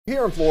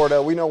Here in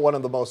Florida, we know one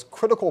of the most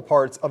critical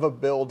parts of a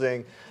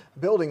building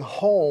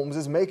homes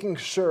is making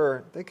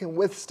sure they can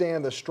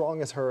withstand the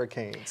strongest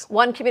hurricanes.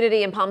 One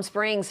community in Palm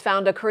Springs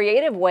found a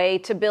creative way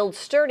to build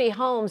sturdy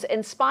homes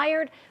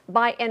inspired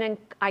by an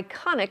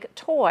iconic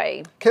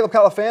toy. Caleb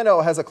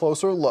Califano has a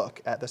closer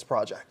look at this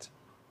project.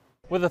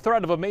 With the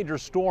threat of a major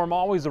storm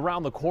always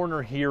around the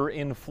corner here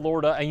in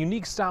Florida, a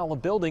unique style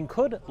of building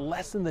could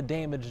lessen the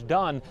damage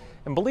done.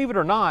 And believe it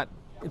or not,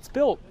 it's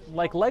built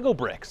like Lego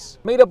bricks.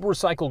 Made up of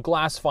recycled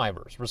glass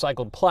fibers,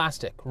 recycled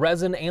plastic,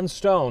 resin, and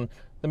stone,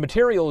 the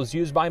material is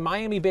used by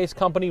Miami-based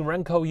company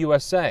Renco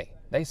USA.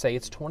 They say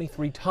it's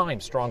 23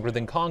 times stronger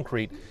than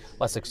concrete,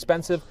 less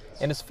expensive,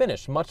 and is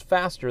finished much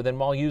faster than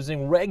while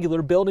using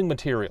regular building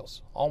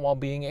materials, all while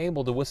being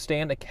able to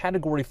withstand a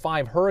Category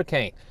 5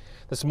 hurricane.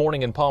 This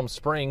morning in Palm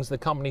Springs, the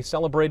company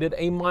celebrated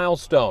a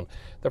milestone,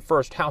 their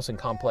first housing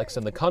complex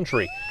in the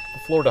country. The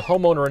Florida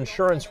homeowner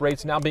insurance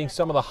rates now being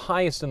some of the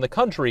highest in the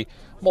country,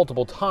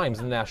 multiple times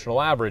the national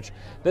average.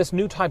 This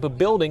new type of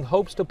building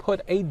hopes to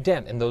put a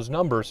dent in those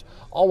numbers,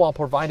 all while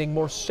providing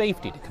more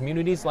safety to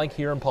communities like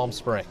here in Palm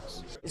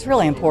Springs. It's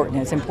really important.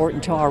 It's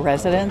important to our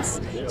residents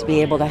to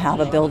be able to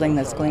have a building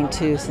that's going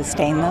to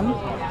sustain them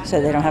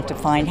so they don't have to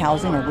find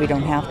housing, or we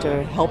don't have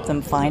to help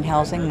them find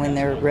housing when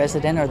their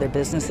resident or their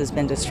business has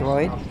been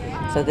destroyed.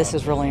 So this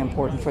is really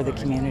important for the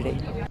community.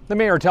 The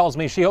mayor tells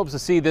me she hopes to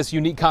see this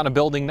unique kind of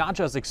building not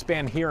just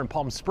expand here in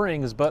Palm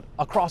Springs, but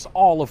across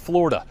all of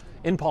Florida.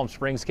 In Palm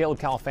Springs, Caleb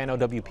Califano,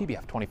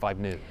 WPBF 25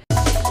 News.